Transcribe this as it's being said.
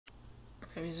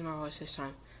I'm using my voice this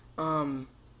time.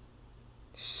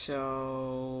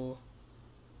 So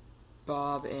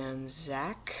Bob and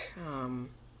Zach,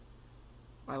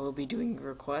 I will be doing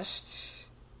requests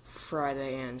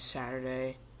Friday and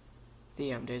Saturday,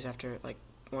 the days after, like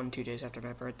 2 days after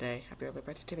my birthday. Happy early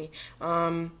birthday to me.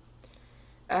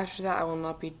 After that, I will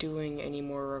not be doing any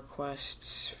more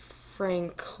requests,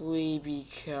 frankly,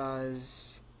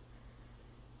 because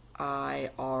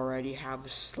I already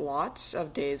have slots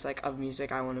of days of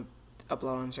music I want to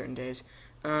upload on certain days.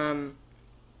 I'm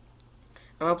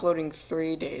uploading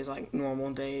 3 days,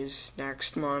 normal days,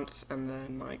 next month, and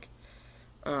then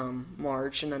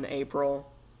March, and then April.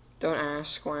 Don't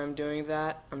ask why I'm doing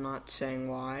that. I'm not saying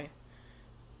why,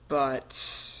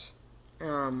 but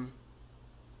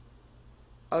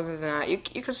other than that,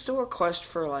 you could still request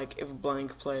for if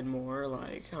blank played more.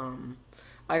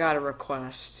 I got a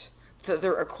request.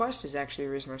 The request is actually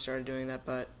the reason I started doing that,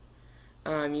 but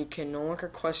you can no longer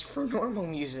request for normal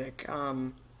music.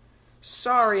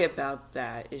 Sorry about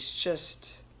that. It's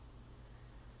just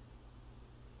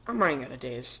I'm running out of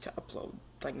days to upload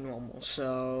normal,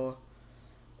 so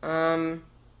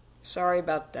sorry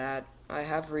about that. I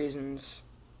have reasons.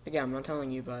 Again, I'm not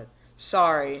telling you, but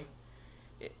sorry.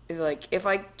 If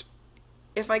I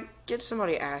get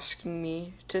somebody asking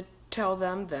me to tell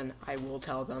them, then I will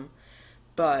tell them.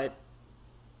 But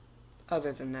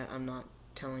other than that, I'm not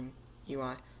telling you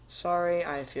why. Sorry,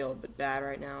 I feel a bit bad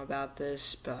right now about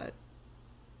this, but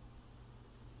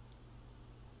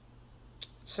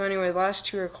so anyway, last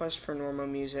 2 requests for normal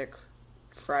music,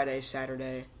 Friday,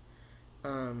 Saturday.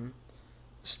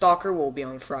 Stalker will be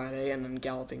on Friday, and then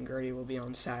Galloping Gertie will be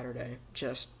on Saturday.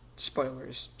 Just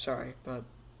spoilers, sorry, but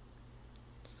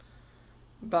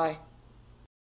bye.